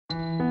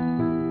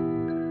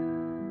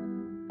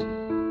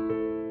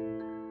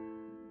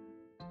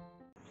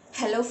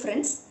Hello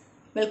friends,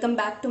 welcome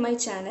back to my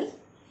channel.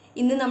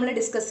 ഇന്ന് നമ്മൾ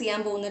discuss ചെയ്യാൻ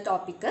പോകുന്ന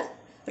ടോപ്പിക്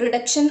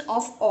റിഡക്ഷൻ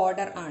ഓഫ്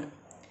ഓർഡർ ആണ്.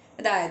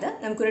 അതായത്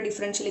നമുക്കൊരു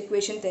ഡിഫറൻഷ്യൽ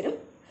ഇക്വേഷൻ തരും,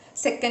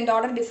 സെക്കൻഡ്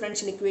ഓർഡർ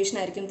ഡിഫറൻഷ്യൽ ഇക്വേഷൻ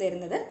ആയിരിക്കും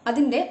തരുന്നത്.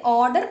 അതിൻ്റെ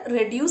ഓർഡർ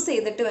റെഡ്യൂസ്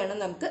ചെയ്തിട്ട് വേണം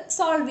നമുക്ക്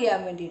സോൾവ്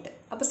ചെയ്യാൻ വേണ്ടിയിട്ട്.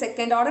 അപ്പോൾ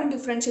second order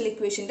differential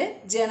ഇക്വേഷൻ്റെ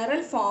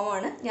general form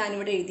ആണ്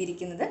ഞാനിവിടെ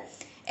എഴുതിയിരിക്കുന്നത്.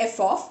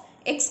 F of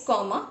X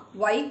comma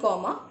Y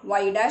comma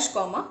Y dash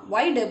comma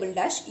Y double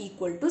dash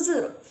equal to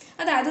 0.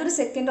 അതായത് ഒരു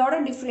സെക്കൻഡ് ഓർഡർ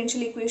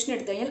ഡിഫറൻഷ്യൽ ഇക്വേഷൻ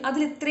എടുത്തു കഴിഞ്ഞാൽ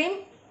അതിൽ ഇത്രയും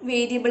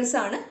വേരിയബിൾസ്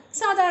ആണ്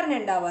സാധാരണ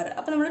ഉണ്ടാവാറ്.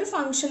 അപ്പോൾ നമ്മളൊരു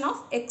function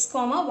of X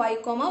comma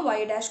Y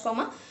dash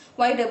comma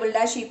Y double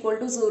dash equal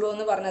to 0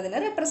 എന്ന് പറഞ്ഞതിനെ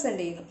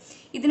റെപ്രസെൻറ്റ് ചെയ്യുന്നു.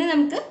 ഇതിനെ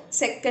നമുക്ക്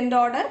second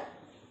order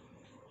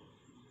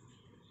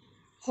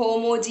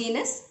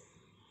homogeneous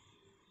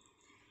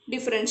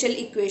differential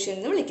equation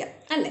എന്ന് വിളിക്കാം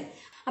അല്ലേ.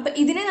 അപ്പോൾ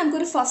ഇതിനെ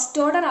നമുക്കൊരു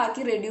ഫസ്റ്റ് ഓർഡർ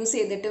ആക്കി റെഡ്യൂസ്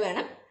ചെയ്തിട്ട്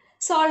വേണം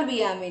സോൾവ്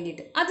ചെയ്യാൻ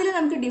വേണ്ടിയിട്ട്. അതിൽ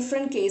നമുക്ക്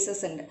ഡിഫറെൻറ്റ്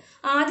കേസസ് ഉണ്ട്.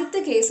 ആദ്യത്തെ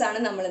കേസാണ്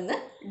നമ്മളിന്ന്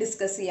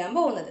ഡിസ്കസ് ചെയ്യാൻ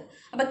പോകുന്നത്.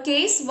 അപ്പോൾ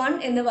കേസ് 1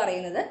 എന്ന്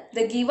പറയുന്നത്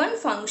the given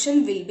function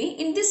will be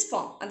in this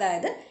form.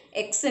 അതായത്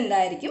എക്സ്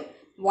ഉണ്ടായിരിക്കും,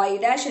 വൈ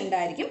ഡാഷ്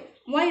ഉണ്ടായിരിക്കും,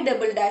 വൈ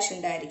ഡബിൾ ഡാഷ്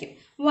ഉണ്ടായിരിക്കും,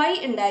 വൈ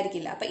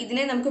ഉണ്ടായിരിക്കില്ല. അപ്പോൾ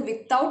ഇതിനെ നമുക്ക്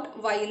വിത്തൗട്ട്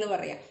വൈ എന്ന്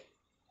പറയാം,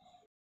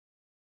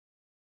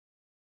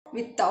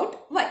 വിത്തൗട്ട്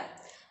വൈ.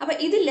 അപ്പോൾ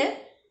ഇതിൽ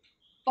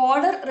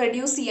ഓർഡർ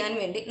റെഡ്യൂസ് ചെയ്യാൻ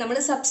വേണ്ടി നമ്മൾ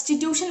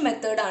സബ്സ്റ്റിറ്റ്യൂഷൻ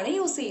മെത്തേഡാണ്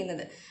യൂസ്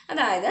ചെയ്യുന്നത്.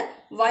 അതായത്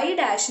വൈ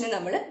ഡാഷിന്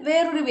നമ്മൾ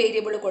വേറൊരു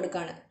വേരിയബിൾ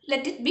കൊടുക്കുകയാണ്,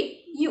 ലെറ്റ് ഇറ്റ് ബി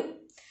യു.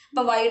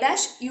 അപ്പോൾ വൈ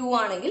ഡാഷ് യു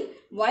ആണെങ്കിൽ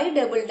വൈ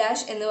ഡബിൾ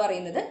ഡാഷ് എന്ന്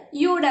പറയുന്നത്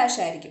യു ഡാഷ്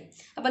ആയിരിക്കും.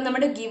 അപ്പം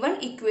നമ്മുടെ ഗിവൺ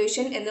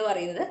ഇക്വേഷൻ എന്ന്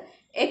പറയുന്നത്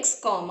എക്സ്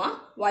കോമ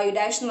വൈ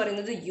ഡാഷ് എന്ന്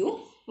പറയുന്നത് യു,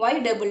 വൈ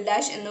ഡബിൾ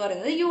ഡാഷ് എന്ന്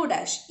പറയുന്നത് യു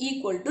ഡാഷ്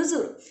ഈക്വൽ ടു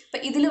 0.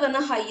 അപ്പം ഇതിൽ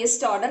വന്ന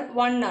ഹയസ്റ്റ് ഓർഡർ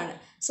 1 ആണ്.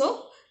 സോ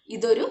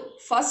ഇതൊരു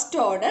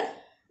ഫസ്റ്റ് ഓർഡർ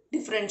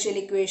ഡിഫറൻഷ്യൽ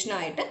ഇക്വേഷൻ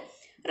ആയിട്ട്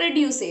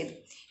റെഡ്യൂസ് ചെയ്തു.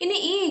 ഇനി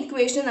ഈ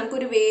ഇക്വേഷൻ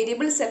നമുക്കൊരു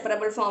വേരിയബിൾ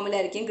സെപ്പറബിൾ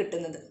ഫോമിലായിരിക്കും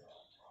കിട്ടുന്നത്.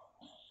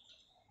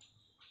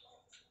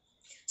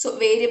 സോ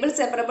വേരിയബിൾ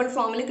സെപ്പറബിൾ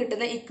ഫോമിൽ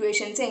കിട്ടുന്ന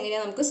ഇക്വേഷൻസ്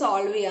എങ്ങനെയാണ് നമുക്ക്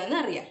സോൾവ് ചെയ്യാമെന്ന്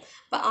അറിയാം.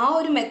 അപ്പോൾ ആ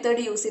ഒരു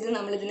മെത്തേഡ് യൂസ് ചെയ്ത്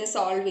നമ്മൾ ഇതിനെ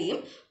സോൾവ് ചെയ്യും.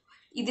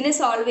 ഇതിനെ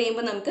സോൾവ്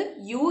ചെയ്യുമ്പോൾ നമുക്ക്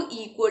യു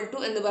ഈക്വൽ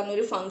ടു എന്ന്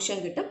പറഞ്ഞൊരു ഫംഗ്ഷൻ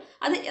കിട്ടും.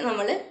 അത്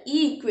നമ്മൾ ഈ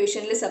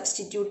ഇക്വേഷനിൽ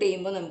സബ്സ്റ്റിറ്റ്യൂട്ട്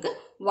ചെയ്യുമ്പോൾ നമുക്ക്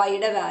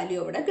വൈയുടെ വാല്യൂ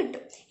അവിടെ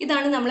കിട്ടും.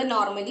 ഇതാണ് നമ്മൾ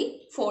നോർമലി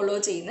ഫോളോ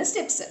ചെയ്യുന്ന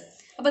സ്റ്റെപ്സ്.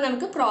 അപ്പോൾ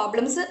നമുക്ക്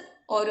പ്രോബ്ലംസ്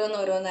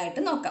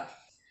ഓരോന്നോരോന്നായിട്ട് നോക്കാം.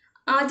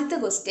 ആദ്യത്തെ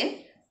question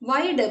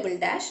why double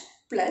dash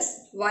plus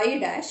Y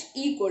dash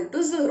equal to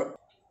 0.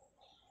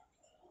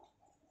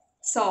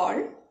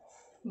 Solve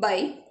by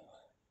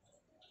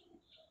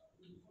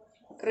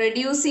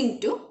reducing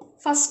to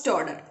first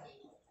order.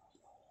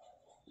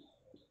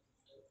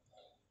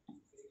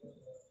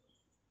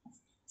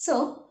 So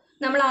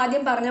നമ്മൾ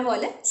ആദ്യം പറഞ്ഞ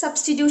പോലെ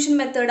സബ്സ്റ്റിറ്റ്യൂഷൻ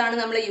മെത്തേഡാണ്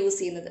നമ്മൾ യൂസ്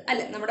ചെയ്യുന്നത്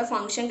അല്ലേ. നമ്മുടെ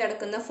ഫംഗ്ഷൻ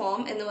കിടക്കുന്ന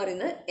ഫോം എന്ന്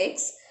പറയുന്നത്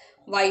X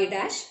Y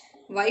dash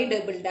Y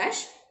double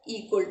dash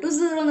equal to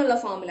 0 എന്നുള്ള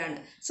ഫോമിലാണ്.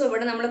 സോ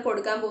ഇവിടെ നമ്മൾ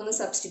കൊടുക്കാൻ പോകുന്ന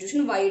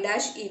substitution Y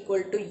dash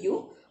equal to you,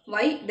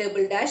 Y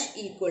double dash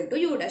equal to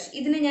you dash.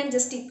 ഇതിനെ ഞാൻ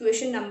ജസ്റ്റ്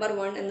ഇക്വേഷൻ നമ്പർ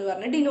 1 എന്ന്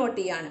പറഞ്ഞ് ഡിനോട്ട്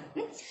ചെയ്യാണ്.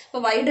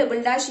 അപ്പോൾ Y double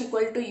dash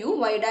equal to you,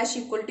 Y dash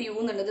equal to you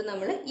എന്നുള്ളത്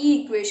നമ്മൾ ഈ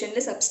ഇക്വേഷനിൽ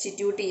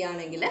സബ്സ്റ്റിറ്റ്യൂട്ട്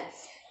ചെയ്യുകയാണെങ്കിൽ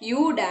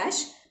you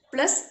dash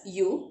plus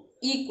U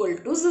equal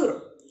to 0.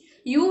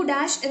 You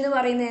dash എന്ന്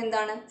പറയുന്നത്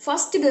എന്താണ്?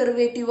 First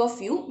derivative of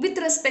you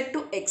with respect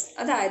to X,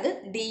 അതായത്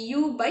D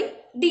U by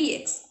D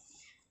X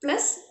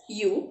plus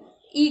U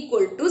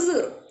equal to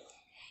 0.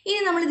 ഇനി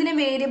നമ്മൾ ഇതിനെ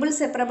വേരിയബിൾ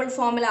സെപ്പറബിൾ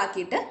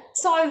ഫോമിലാക്കിയിട്ട്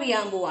സോൾവ്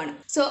ചെയ്യാൻ പോവാണ്.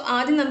 സോ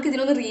ആദ്യം നമുക്ക്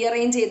ഇതിനൊന്ന്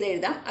റീഅറേഞ്ച് ചെയ്ത്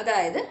എഴുതാം.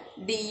 അതായത്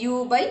D U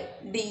by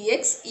D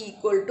X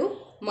equal to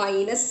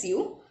minus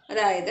U,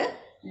 അതായത്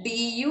D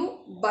U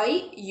by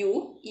U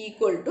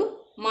equal to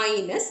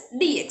minus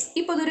D X.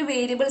 ഇപ്പോൾ ഇതൊരു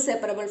വേരിയബിൾ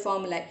സെപ്പറബിൾ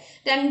ഫോമിലായി.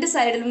 രണ്ട്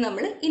സൈഡിലും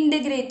നമ്മൾ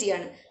ഇൻ്റഗ്രേറ്റ്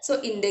ചെയ്യാണ്. സോ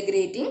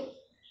ഇൻ്റഗ്രേറ്റിംഗ്,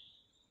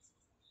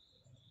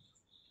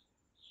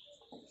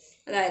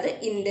 അതായത്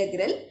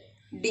integral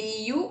D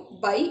U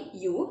by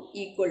U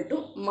equal to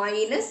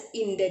minus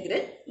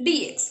integral D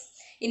X.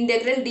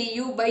 Integral D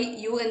U by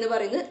U എന്ന്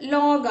പറയുന്നത്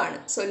ലോഗ് ആണ്.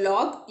 So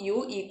log U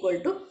equal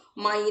to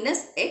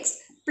minus X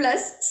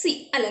plus C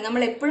അല്ലെ.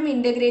 നമ്മൾ എപ്പോഴും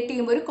ഇൻ്റഗ്രേറ്റ്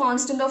ചെയ്യുമ്പോൾ ഒരു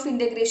കോൺസ്റ്റന്റ് ഓഫ്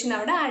ഇൻ്റഗ്രേഷൻ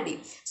അവിടെ ആഡ്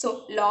ചെയ്യും. So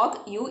log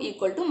U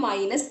equal to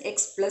minus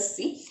X plus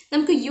C.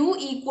 നമുക്ക് യു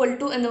ഈക്വൽ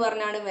ടു എന്ന്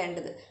പറഞ്ഞാണ്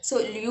വേണ്ടത്. സോ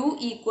യു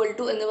ഈക്വൽ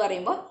ടു എന്ന്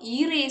പറയുമ്പോൾ E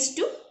raise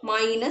to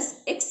minus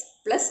X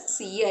plus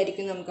C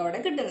ആയിരിക്കും നമുക്ക് അവിടെ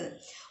കിട്ടുന്നത്.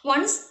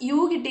 വൺസ് യു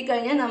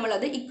കിട്ടിക്കഴിഞ്ഞാൽ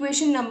നമ്മളത്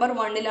ഇക്വേഷൻ നമ്പർ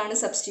 1ലാണ്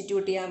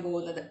സബ്സ്റ്റിറ്റ്യൂട്ട് ചെയ്യാൻ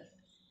പോകുന്നത്.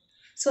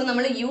 സോ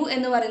നമ്മൾ യു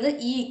എന്ന് പറയുന്നത്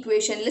ഈ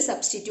ഇക്വേഷനിൽ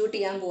സബ്സ്റ്റിറ്റ്യൂട്ട്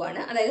ചെയ്യാൻ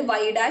പോവാണ്. അതായത്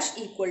Y dash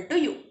equal to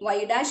you. Y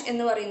dash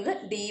എന്ന് പറയുന്നത്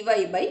D Y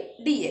by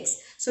D X.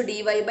 So D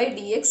Y by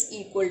D X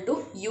equal to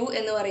you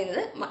എന്ന്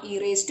പറയുന്നത് E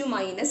raise to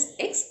minus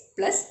X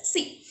plus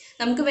C.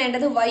 നമുക്ക്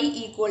വേണ്ടത് വൈ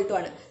ഈക്വൽ ടു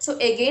ആണ്. So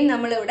again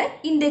നമ്മളിവിടെ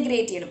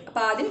integrate ചെയ്യണം.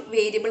 അപ്പോൾ ആദ്യം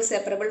വേരിയബിൾ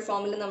സെപ്പറബിൾ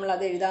ഫോമിൽ നമ്മൾ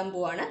അത് എഴുതാൻ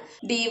പോവാണ്.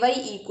 D Y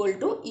equal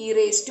to E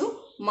raise to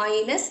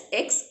minus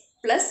X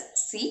plus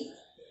C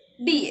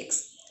D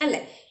X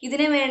അല്ലേ.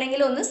 ഇതിനെ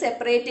വേണമെങ്കിൽ ഒന്ന്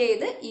സെപ്പറേറ്റ്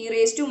ചെയ്ത് E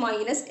raise to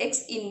minus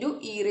X into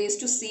E raise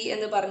to C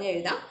എന്ന് പറഞ്ഞ്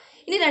എഴുതാം.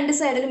 ഇനി രണ്ട്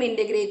സൈഡിലും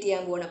ഇൻ്റഗ്രേറ്റ്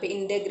ചെയ്യാൻ പോകണം. അപ്പോൾ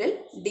integral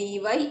D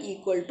Y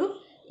equal to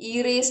E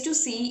raise to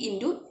C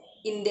into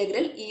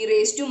integral e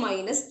raised to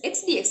minus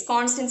x dx.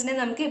 കോൺസ്റ്റൻസിനെ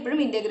നമുക്ക് എപ്പോഴും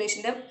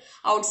ഇൻ്റഗ്രേഷൻ്റെ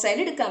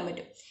ഔട്ട്സൈഡ് എടുക്കാൻ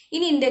പറ്റും.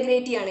 ഇനി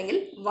ഇൻ്റഗ്രേറ്റ് ചെയ്യുകയാണെങ്കിൽ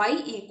y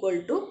equal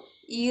to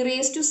e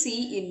raised to c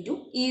into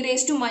e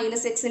raised to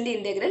minus x ന്റെ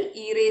integral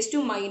e raised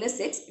to minus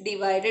x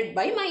divided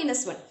by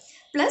minus 1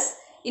 plus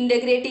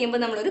integrate ചെയ്യുമ്പോൾ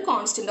നമ്മളൊരു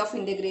constant of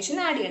integration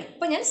add ചെയ്യണം.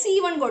 അപ്പോൾ ഞാൻ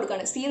c1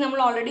 കൊടുക്കുകയാണ്. c നമ്മൾ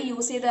already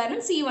use ചെയ്ത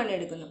കാരണം c1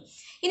 എടുക്കുന്നു.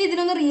 ഇനി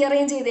ഇതിനൊന്ന്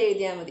റീഅറേഞ്ച് ചെയ്ത്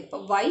എഴുതിയാൽ മതി.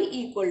 അപ്പോൾ y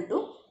equal to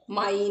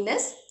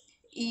minus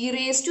e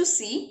raised to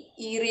c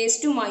e raised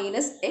to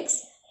minus x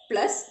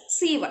plus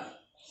c1.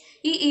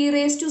 ഈ e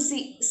raised to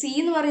c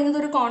എന്ന് പറയുന്നത്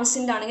ഒരു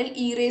കോൺസ്റ്റന്റ് ആണെങ്കിൽ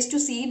e raised to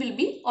c will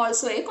be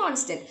also a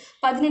constant.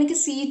 അപ്പോൾ അതിനെനിക്ക്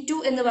c2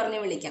 എന്ന് പറഞ്ഞ്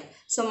വിളിക്കാം.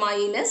 So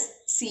minus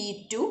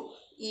c2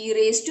 e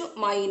raised to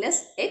minus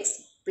x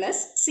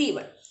plus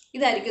c1.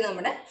 ഇതായിരിക്കും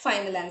നമ്മുടെ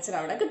ഫൈനൽ ആൻസർ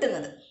അവിടെ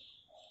കിട്ടുന്നത്.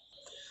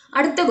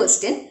 അടുത്ത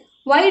question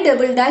y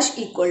double dash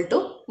equal to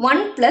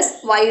 1 plus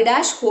y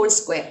dash whole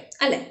square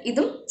അല്ലെ.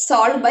 ഇതും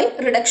solve by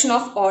reduction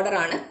of order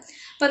ആണ്.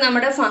 അപ്പോൾ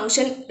നമ്മുടെ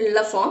ഫംഗ്ഷൻ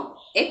ഉള്ള form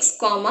X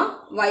comma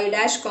Y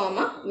dash comma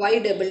Y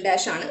double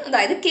dash ആണ്.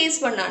 അതായത് കേസ്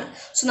 1 ആണ്.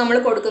 സോ നമ്മൾ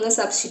കൊടുക്കുന്ന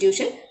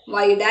substitution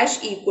Y dash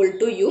equal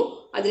to you,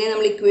 അതിനെ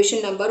നമ്മൾ ഇക്വേഷൻ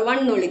നമ്പർ 1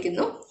 എന്ന്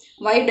വിളിക്കുന്നു.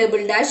 Y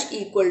double dash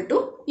equal to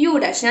you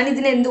dash. ഞാൻ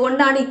ഇതിനെ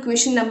എന്തുകൊണ്ടാണ്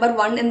ഇക്വേഷൻ നമ്പർ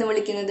 1 എന്ന്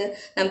വിളിക്കുന്നത്?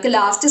 നമുക്ക്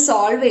ലാസ്റ്റ്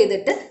സോൾവ്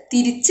ചെയ്തിട്ട്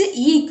തിരിച്ച്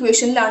ഈ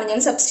ഇക്വേഷനിലാണ് ഞാൻ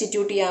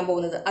സബ്സ്റ്റിറ്റ്യൂട്ട് ചെയ്യാൻ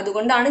പോകുന്നത്.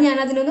 അതുകൊണ്ടാണ് ഞാൻ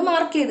അതിനൊന്ന്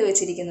മാർക്ക് ചെയ്ത്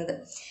വെച്ചിരിക്കുന്നത്.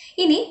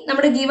 ഇനി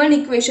നമ്മുടെ ഗിവൺ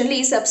ഇക്വേഷനിൽ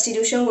ഈ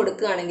സബ്സ്റ്റിറ്റ്യൂഷൻ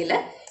കൊടുക്കുകയാണെങ്കിൽ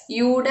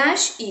you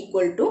dash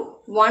equal to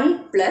 1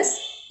 plus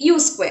U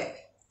square,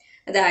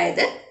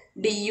 അതായത്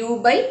D U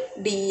by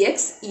D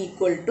X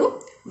equal to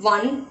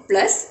 1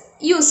 plus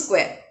U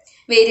square.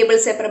 Variable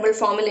separable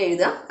ഫോമിൽ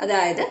എഴുതുക.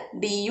 അതായത്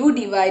D U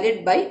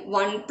divided by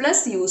 1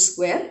 plus U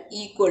square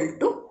equal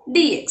to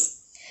D X.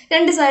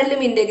 രണ്ട്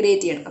സൈഡിലും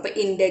integrate ചെയ്യണം. അപ്പോൾ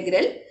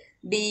integral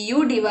D U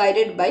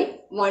divided by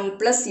 1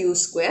 plus U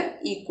square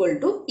equal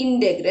to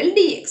integral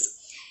D X.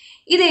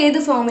 ഇത്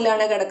ഏത്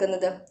ഫോമിലാണ്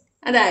കിടക്കുന്നത്?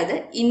 അതായത്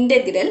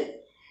integral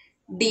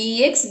D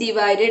X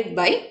divided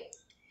by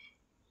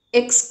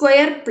X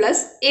square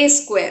plus A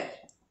square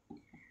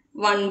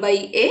 1 by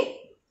A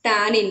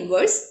tan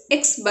inverse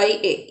X by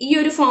A. ഈ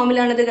ഒരു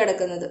ഫോമിലാണ് ഇത്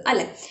കിടക്കുന്നത്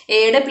അല്ലെ.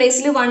 എയുടെ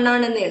പ്ലേസിൽ 1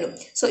 ആണെന്നേ ഉള്ളൂ.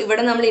 സോ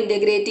ഇവിടെ നമ്മൾ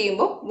ഇൻ്റഗ്രേറ്റ്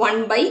ചെയ്യുമ്പോൾ 1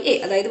 ബൈ എ,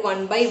 അതായത്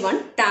 1 by 1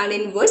 tan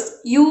inverse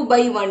U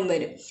by 1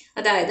 വരും.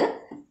 അതായത്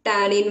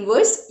tan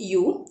inverse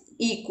U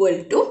equal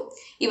to,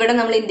 ഇവിടെ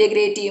നമ്മൾ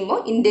ഇൻ്റഗ്രേറ്റ്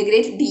ചെയ്യുമ്പോൾ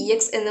ഇൻ്റഗ്രേറ്റ് ഡി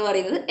എക്സ് എന്ന്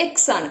പറയുന്നത്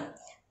എക്സ് ആണ്,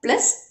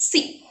 പ്ലസ്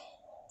സി.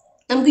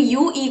 നമുക്ക്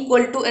യു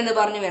ഈക്വൽ ടു എന്ന്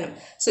പറഞ്ഞു വേണം.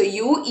 So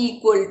you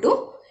equal to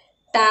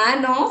tan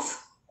of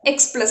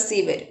X plus C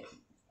വരും.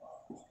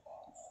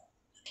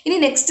 ഇനി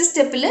നെക്സ്റ്റ്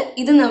സ്റ്റെപ്പിൽ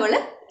ഇത് നമ്മൾ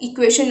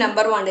ഇക്വേഷൻ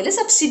നമ്പർ 1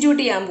 സബ്സ്റ്റിറ്റ്യൂട്ട്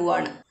ചെയ്യാൻ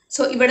പോവാണ്.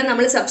 സോ ഇവിടെ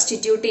നമ്മൾ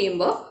സബ്സ്റ്റിറ്റ്യൂട്ട്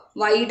ചെയ്യുമ്പോൾ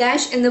വൈ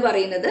ഡാഷ് എന്ന്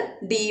പറയുന്നത്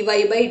D Y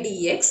by D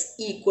X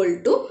equal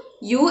to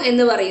you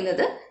എന്ന്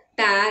പറയുന്നത്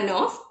tan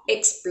of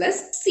X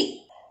plus C.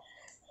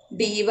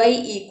 D Y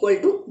equal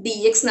to D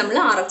X നമ്മൾ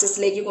ആർ എച്ച്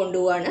എസിലേക്ക്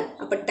കൊണ്ടുപോവാണ്.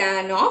 അപ്പോൾ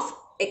tan of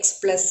X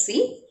plus C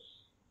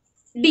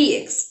D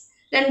X.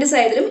 രണ്ട്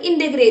സൈഡിലും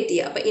ഇൻ്റഗ്രേറ്റ്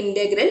ചെയ്യുക. അപ്പോൾ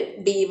integral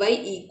D Y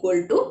equal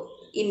to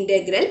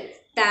integral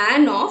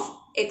tan of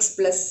X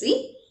plus C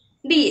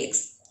D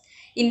X.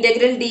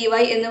 Integral D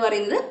Y എന്ന്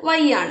പറയുന്നത്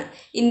Y ആണ്.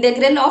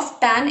 ഇൻ്റഗ്രൽ ഓഫ്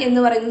ടാൻ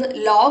എന്ന് പറയുന്നത്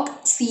ലോഗ്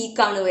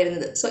സീക്കാണ്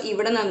വരുന്നത്. സോ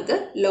ഇവിടെ നമുക്ക്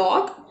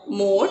log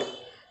mode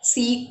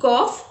seek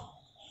of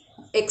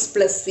X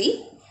plus C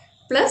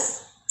plus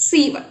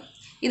C 1.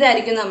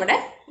 ഇതായിരിക്കും നമ്മുടെ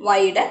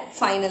വൈയുടെ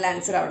ഫൈനൽ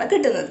ആൻസർ അവിടെ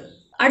കിട്ടുന്നത്.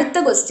 അടുത്ത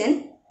question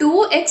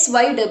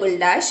 2xy double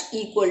dash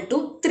equal to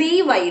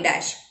 3y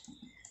dash.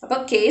 അപ്പോൾ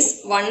കേസ്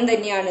 1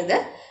 തന്നെയാണിത്.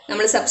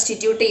 നമ്മൾ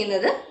സബ്സ്റ്റിറ്റ്യൂട്ട്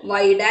ചെയ്യുന്നത്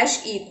Y dash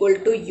equal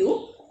to you,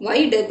 Y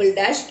double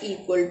dash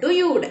equal to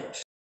you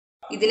dash.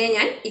 ഇതിനെ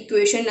ഞാൻ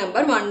ഇക്വേഷൻ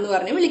നമ്പർ 1 എന്ന്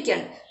പറഞ്ഞ്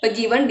വിളിക്കുകയാണ്. അപ്പോൾ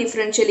ഗിവൺ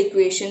ഡിഫറൻഷ്യൽ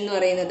ഇക്വേഷൻ എന്ന്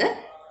പറയുന്നത്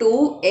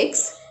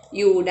 2x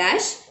you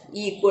dash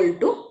equal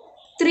to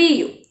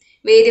 3u.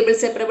 Variable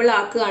separable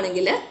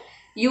ആക്കുകയാണെങ്കിൽ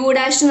യു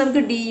ഡാഷ്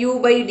നമുക്ക് D U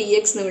by D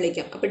X എന്ന്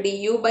വിളിക്കാം. അപ്പോൾ D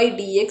U by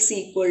D X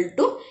equal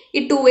to ഈ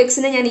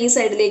 2xനെ ഞാൻ ഈ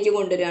സൈഡിലേക്ക്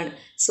കൊണ്ടുവരികയാണ്.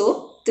 So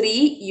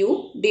 3u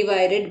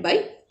divided by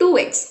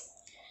 2x,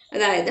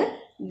 അതായത്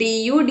D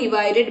U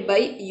divided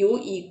by U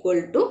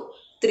equal to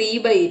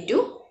 3/2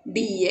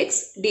 D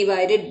X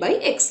divided by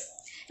X.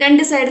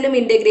 രണ്ട് സൈഡിലും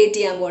ഇൻ്റഗ്രേറ്റ്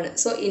ചെയ്യാൻ പോവാണ്.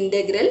 So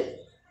integral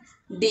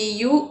D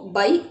U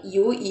by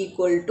U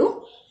equal to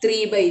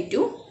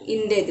 3/2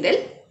 integral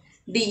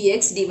D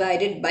X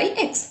divided by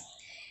X.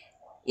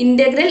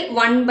 Integral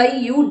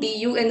 1/u D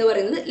U എന്ന്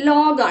പറയുന്നത്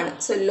log ആണ്.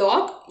 So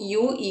log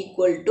U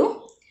equal to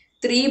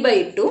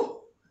 3/2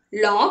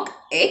 log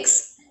X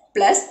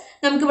plus,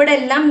 നമുക്കിവിടെ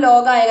എല്ലാം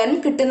log ആയാലും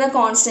കിട്ടുന്ന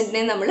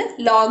കോൺസ്റ്റന്റിനെ നമ്മൾ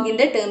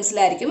ലോഗിൻ്റെ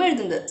ടേംസിലായിരിക്കും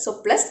എഴുതുന്നത്. So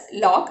plus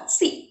log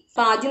C.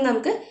 അപ്പോൾ ആദ്യം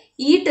നമുക്ക്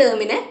ഈ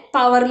ടേമിനെ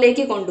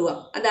പവറിലേക്ക് കൊണ്ടുപോകാം.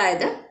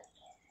 അതായത്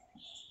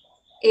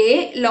എ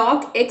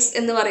ലോഗ് എക്സ്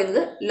എന്ന്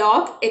പറയുന്നത്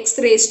log X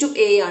raise to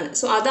A ആണ്.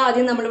 സോ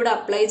അതാദ്യം നമ്മളിവിടെ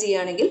അപ്ലൈ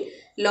ചെയ്യുകയാണെങ്കിൽ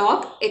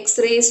log X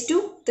raise to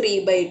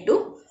 3/2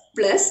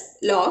 plus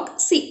log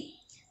C,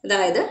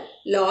 അതായത്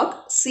log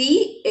C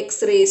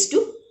X raise to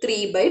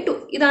 3/2.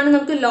 ഇതാണ്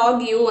നമുക്ക്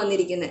ലോഗ് യു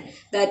വന്നിരിക്കുന്നത്.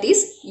 That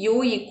is U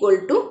equal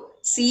to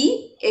C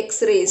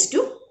X raise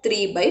to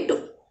 3/2.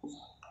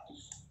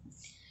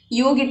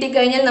 U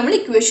കിട്ടിക്കഴിഞ്ഞാൽ നമ്മൾ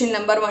ഇക്വേഷൻ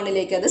നമ്പർ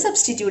 1 അത്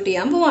സബ്സ്റ്റിറ്റ്യൂട്ട്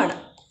ചെയ്യാൻ പോവാണ്.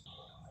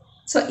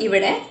 സോ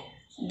ഇവിടെ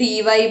D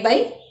Y by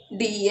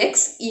dx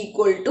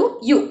equal to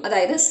u.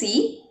 അതായത് c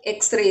x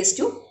raised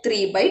to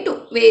 3 by 2.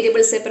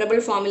 Variable separable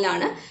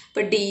ഫോമിലാണ്.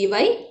 അപ്പോൾ dy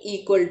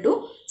equal to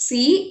c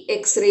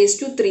x raised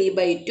to 3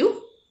 by 2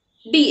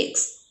 dx.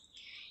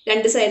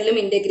 രണ്ട് സൈഡിലും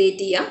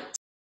ഇൻ്റഗ്രേറ്റ് ചെയ്യാം.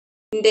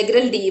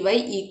 Integral dy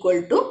equal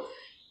to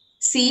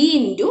c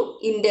into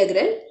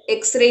integral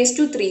x raised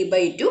to 3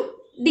 by 2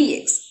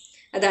 dx.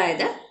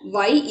 അതായത്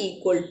y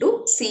equal to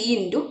c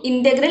into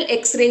integral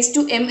x raised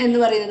to m എന്ന്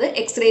പറയുന്നത്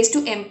x raised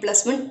to m plus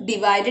 1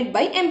 divided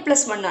by m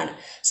plus 1 ആണ്.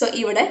 So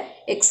ഇവിടെ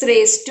x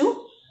raised to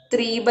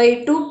 3 by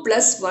 2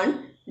 plus 1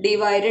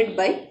 divided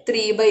by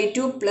 3 by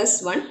 2 plus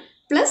 1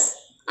 plus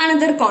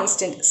another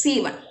constant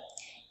c1.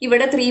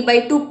 ഇവിടെ 3 by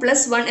 2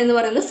 plus 1 എന്ന്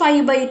പറയുന്നത്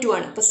 5 by 2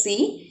 ആണ്. അപ്പോൾ c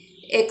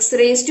x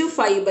raised to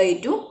 5 by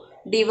 2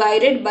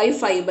 divided by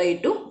 5 by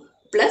 2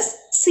 plus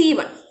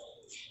c1.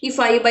 ഈ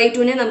 5 by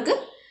 2 നെ നമുക്ക്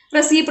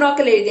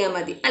റെസിപ്രോക്കൽ എഴുതിയാൽ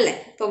മതി അല്ലേ.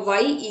 അപ്പോൾ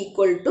y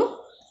equal to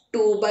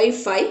 2 by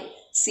 5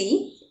 c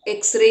x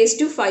raised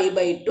to 5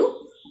 by 2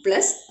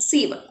 plus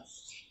c1.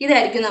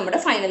 ഇതായിരിക്കും നമ്മുടെ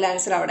ഫൈനൽ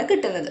ആൻസർ അവിടെ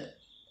കിട്ടുന്നത്.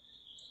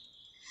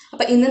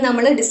 അപ്പോൾ ഇന്ന്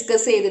നമ്മൾ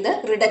ഡിസ്കസ് ചെയ്തത്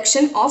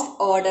റിഡക്ഷൻ ഓഫ്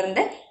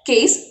ഓർഡറിൻ്റെ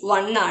കേസ്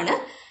 1 ആണ്.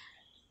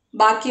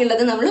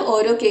 ബാക്കിയുള്ളത് നമ്മൾ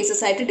ഓരോ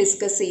കേസസ് ആയിട്ട്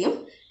ഡിസ്കസ് ചെയ്യും.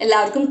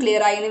 എല്ലാവർക്കും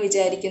ക്ലിയർ ആയി എന്ന്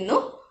വിചാരിക്കുന്നു.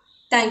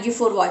 Thank you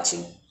for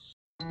watching.